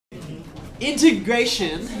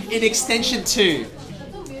Integration in extension 2.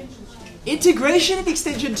 Integration in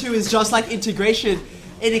extension 2 is just like integration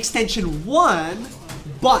in extension 1,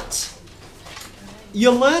 but you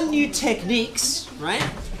learn new techniques, right?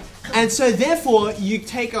 And so therefore you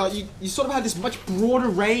take you sort of have this much broader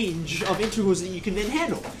range of integrals that you can then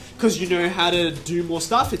handle. Because you know how to do more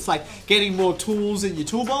stuff. It's like getting more tools in your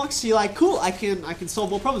toolbox. You're like, cool, I can solve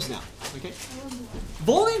more problems now. Okay?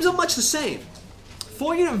 Volumes are much the same.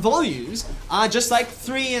 4-unit volumes are just like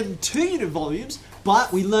 3 and 2-unit volumes,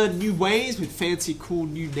 but we learn new ways with fancy, cool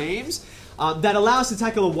new names that allow us to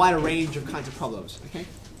tackle a wider range of kinds of problems. Okay?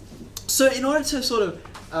 So in order to sort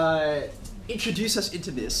of introduce us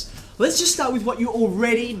into this, let's just start with what you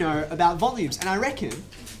already know about volumes. And I reckon,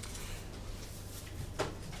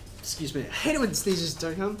 excuse me, I hate it when sneezes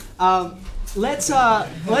don't come. Let's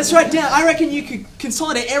write down, I reckon you could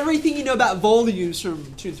consolidate everything you know about volumes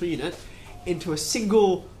from 2 and 3 unit into a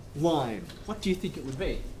single line. What do you think it would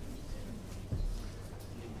be?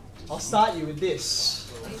 I'll start you with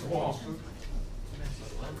this.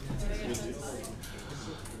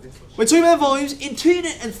 We're talking about volumes in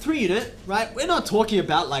 2-unit and 3-unit, right? We're not talking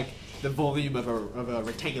about like the volume of a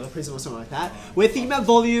rectangular prism or something like that. We're thinking about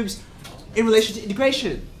volumes in relation to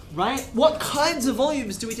integration, right? What kinds of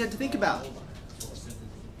volumes do we tend to think about?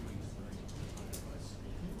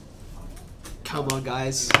 Come on,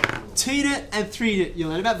 guys. 2-unit and 3-unit, you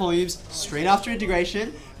learn about volumes straight after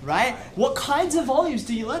integration, right? What kinds of volumes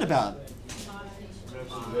do you learn about?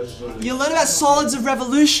 You learn about solids of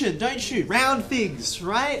revolution, don't you? Round things,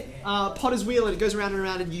 right? Potter's wheel, and it goes around and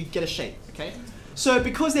around and you get a shape, okay? So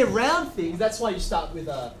because they're round things, that's why you start with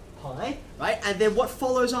a pi, right? And then what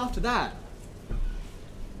follows after that?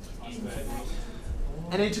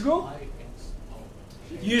 An integral?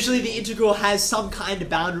 Usually the integral has some kind of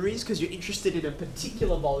boundaries because you're interested in a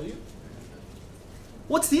particular volume.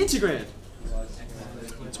 What's the integrand?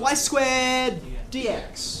 It's y squared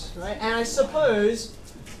dx, right? And I suppose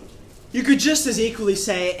you could just as equally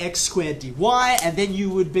say x squared dy, and then you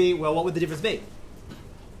would be, well, what would the difference be?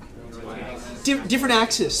 Different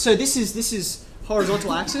axis. So this is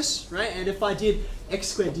horizontal axis, right? And if I did x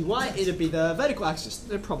squared dy, it'd be the vertical axis.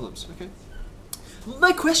 No problems, okay?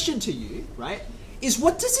 My question to you, right, is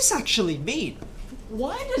what does this actually mean?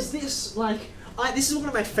 Why does this, this is one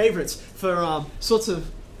of my favorites for sorts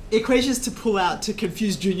of equations to pull out to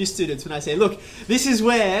confuse junior students when I say, look, this is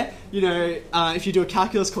where, you know, if you do a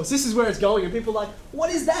calculus course, this is where it's going, and people are like,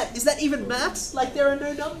 what is that? Is that even maths? Like, there are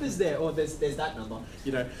no numbers there, or there's that number,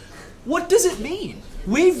 you know. What does it mean?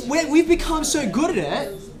 We've become so good at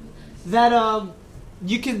it that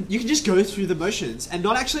you can just go through the motions and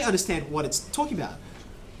not actually understand what it's talking about.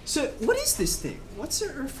 So what is this thing? What's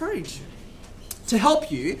it referring to? To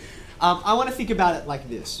help you, I want to think about it like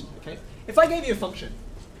this, okay? If I gave you a function,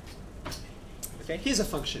 okay, here's a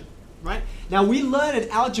function, right? Now we learn an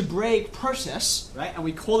algebraic process, right? And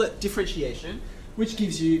we call it differentiation, which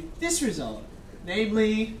gives you this result,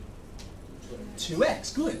 namely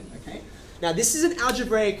 2x, good, okay? Now this is an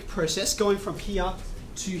algebraic process going from here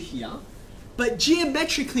to here, but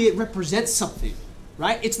geometrically it represents something,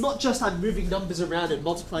 right? It's not just I'm moving numbers around and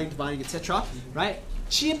multiplying, dividing, etc., right?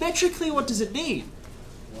 Geometrically, what does it mean?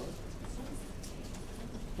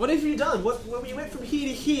 What have you done? When you went from here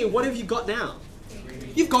to here, what have you got now?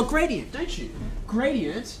 You've got gradient, don't you?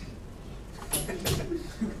 Gradient. I had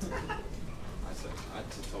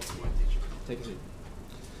to talk to my teacher. Take a seat.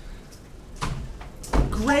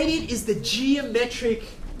 Gradient is the geometric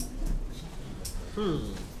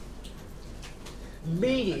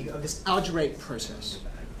meaning of this algebraic process.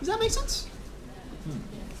 Does that make sense?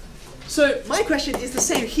 So my question is the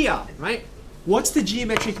same here, right? What's the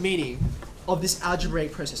geometric meaning of this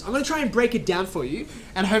algebraic process? I'm going to try and break it down for you,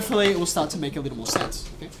 and hopefully it will start to make a little more sense.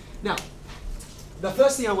 Okay? Now, the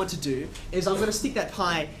first thing I want to do is I'm going to stick that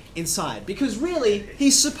pi inside, because really,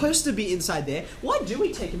 he's supposed to be inside there. Why do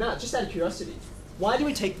we take him out? Just out of curiosity. Why do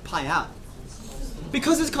we take the pi out?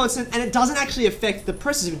 Because it's constant, and it doesn't actually affect the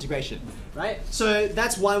process of integration, right? So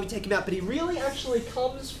that's why we take him out, but he really actually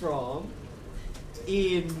comes from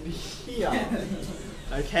in here.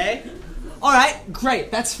 Okay? Alright,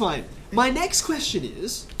 great, that's fine. My next question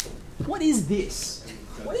is, what is this?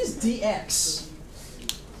 What is dx?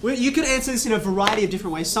 Well, you could answer this in a variety of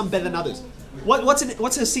different ways, some better than others.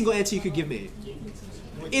 What's a single answer you could give me?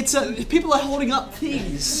 It's people are holding up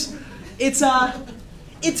things. It's a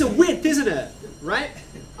width, isn't it? Right?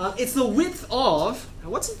 It's the width of,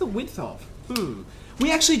 what's it the width of?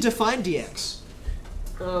 We actually define dx.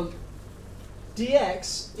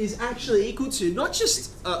 Dx is actually equal to not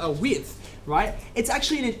just a width, right? It's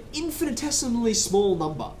actually an infinitesimally small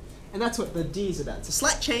number. And that's what the d is about. It's a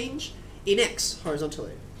slight change in x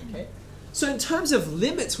horizontally. Okay? So in terms of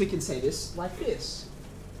limits, we can say this like this.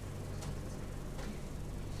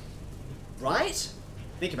 Right?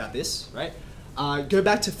 Think about this, right? Go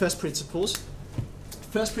back to first principles.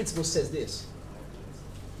 First principle says this.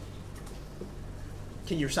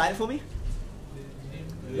 Can you recite it for me?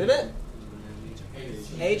 Limit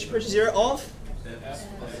h approaches 0 of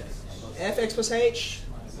fx plus h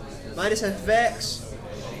minus f of x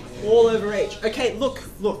all over h. Okay, look.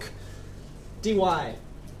 dy,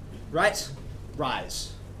 right?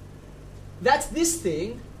 Rise. That's this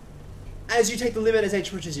thing as you take the limit as h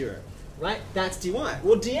approaches 0. Right? That's dy. Well,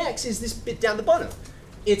 dx is this bit down the bottom.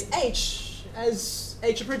 It's h as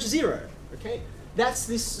h approaches 0. Okay? That's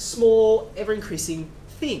this small, ever-increasing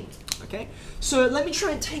thing. Okay? So let me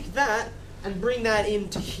try and take that and bring that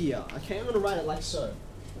into here. Okay? I'm going to write it like so.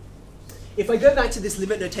 If I go back to this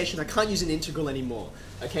limit notation, I can't use an integral anymore.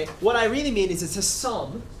 Okay? What I really mean is it's a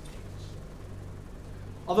sum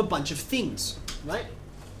of a bunch of things. Right?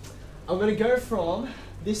 I'm going to go from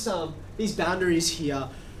this these boundaries here.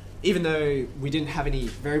 Even though we didn't have any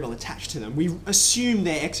variable attached to them, we assume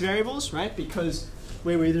they're x variables, right? Because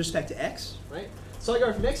we're with respect to x, right? So I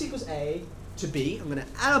go from x equals a to b. I'm going to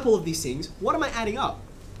add up all of these things. What am I adding up?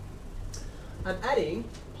 I'm adding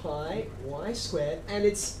pi y squared, and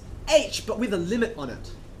it's h, but with a limit on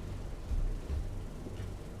it.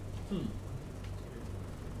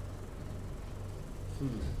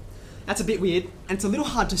 That's a bit weird, and it's a little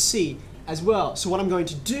hard to see as well. So what I'm going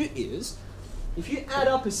to do is, if you add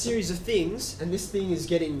up a series of things, and this thing is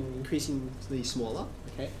getting increasingly smaller,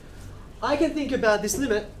 okay, I can think about this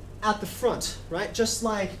limit at the front, right? Just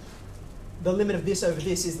like the limit of this over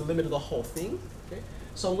this is the limit of the whole thing. Okay?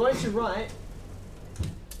 So I'm going to write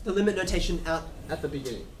the limit notation out at the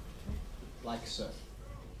beginning, like so.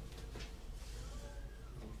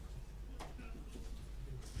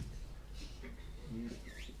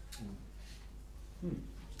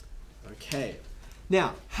 Okay.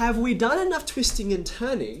 Now, have we done enough twisting and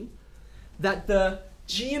turning that the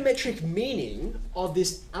geometric meaning of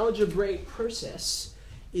this algebraic process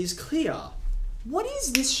is clear? What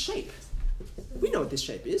is this shape? We know what this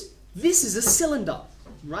shape is. This is a cylinder,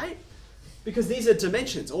 right? Because these are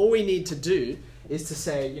dimensions. All we need to do is to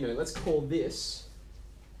say, let's call this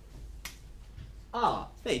R.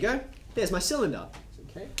 There you go. There's my cylinder.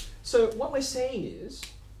 Okay. So what we're saying is,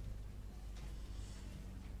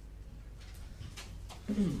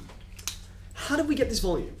 how did we get this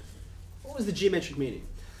volume? What was the geometric meaning?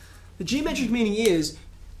 The geometric meaning is,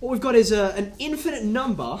 what we've got is an infinite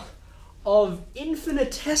number of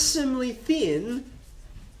infinitesimally thin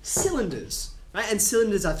cylinders. Right? And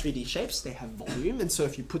cylinders are 3D shapes, they have volume, and so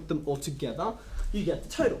if you put them all together, you get the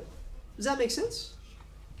total. Does that make sense?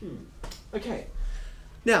 Okay.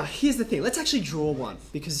 Now, here's the thing. Let's actually draw one,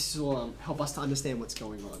 because this will help us to understand what's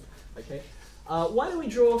going on. Okay. Why don't we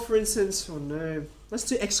draw, for instance, let's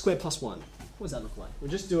do x squared plus 1. What does that look like? We'll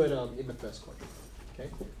just do it in the first quadrant. Okay.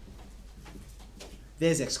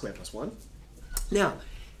 There's x squared plus 1. Now,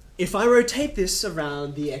 if I rotate this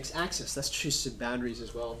around the x-axis, let's choose some boundaries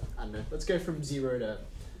as well. I don't know. Let's go from 0 to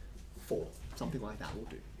 4. Something like that will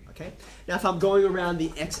do. Okay. Now, if I'm going around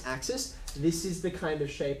the x-axis, this is the kind of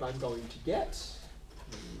shape I'm going to get.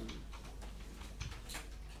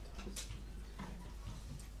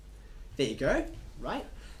 There you go, right?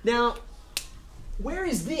 Now, where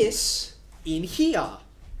is this in here?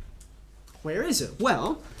 Where is it?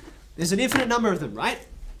 Well, there's an infinite number of them, right?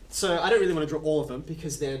 So I don't really want to draw all of them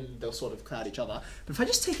because then they'll sort of cloud each other. But if I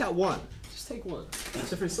just take out one, just take one.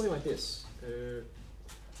 So for something like this.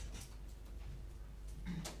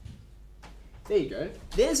 There you go.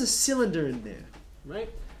 There's a cylinder in there, right?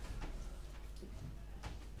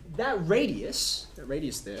 That radius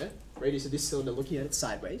there, radius of this cylinder looking at it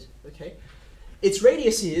sideways, okay? Its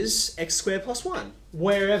radius is x squared plus 1,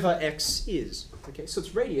 wherever x is. Okay, so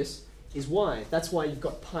its radius is y. That's why you've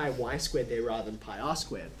got pi y squared there rather than pi r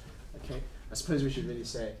squared. Okay, I suppose we should really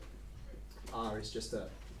say r is just a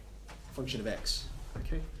function of x.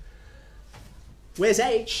 Okay. Where's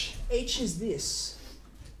h? H is this.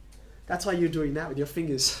 That's why you're doing that with your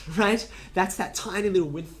fingers, right? That's that tiny little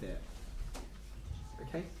width there.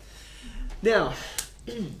 Okay. Now,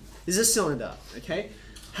 this is a cylinder. Okay.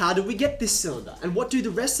 How do we get this cylinder? And what do the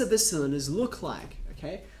rest of the cylinders look like?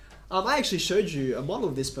 Okay. I actually showed you a model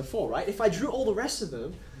of this before, right? If I drew all the rest of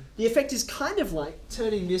them, the effect is kind of like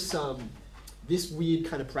turning this this weird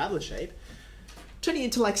kind of parabola shape, turning it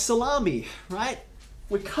into like salami, right?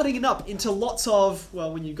 We're cutting it up into lots of,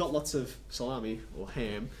 well, when you've got lots of salami or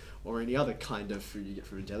ham or any other kind of food you get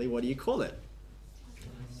from a deli, what do you call it?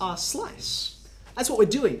 A slice. That's what we're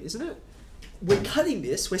doing, isn't it? we're cutting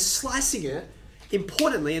this, we're slicing it.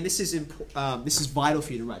 Importantly, and this is vital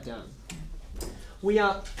for you to write down. We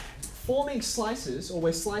are forming slices, or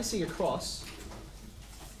we're slicing across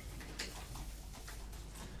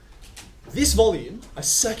this volume, a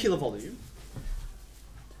circular volume.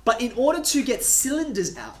 But in order to get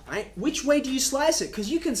cylinders out, right, which way do you slice it?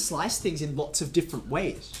 Because you can slice things in lots of different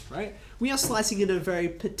ways, right? We are slicing in a very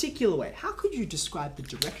particular way. How could you describe the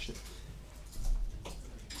direction?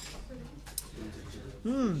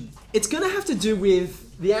 It's going to have to do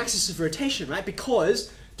with the axis of rotation, right?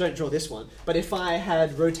 Because, don't draw this one, but if I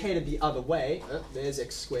had rotated the other way, there's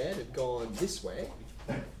x squared and gone this way.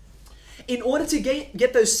 In order to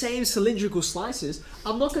get those same cylindrical slices,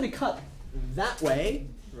 I'm not going to cut that way,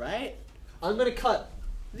 right? I'm going to cut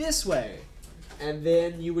this way, and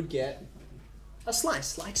then you would get a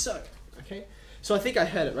slice, like so, okay? So I think I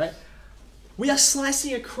heard it, right? We are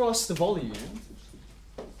slicing across the volume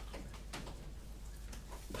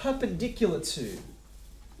perpendicular to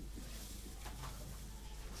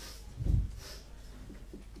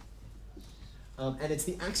and it's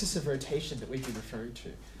the axis of rotation that we've been referring to.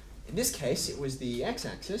 In this case, it was the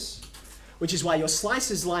x-axis, which is why your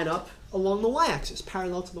slices line up along the y-axis,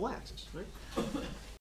 parallel to the y-axis, right?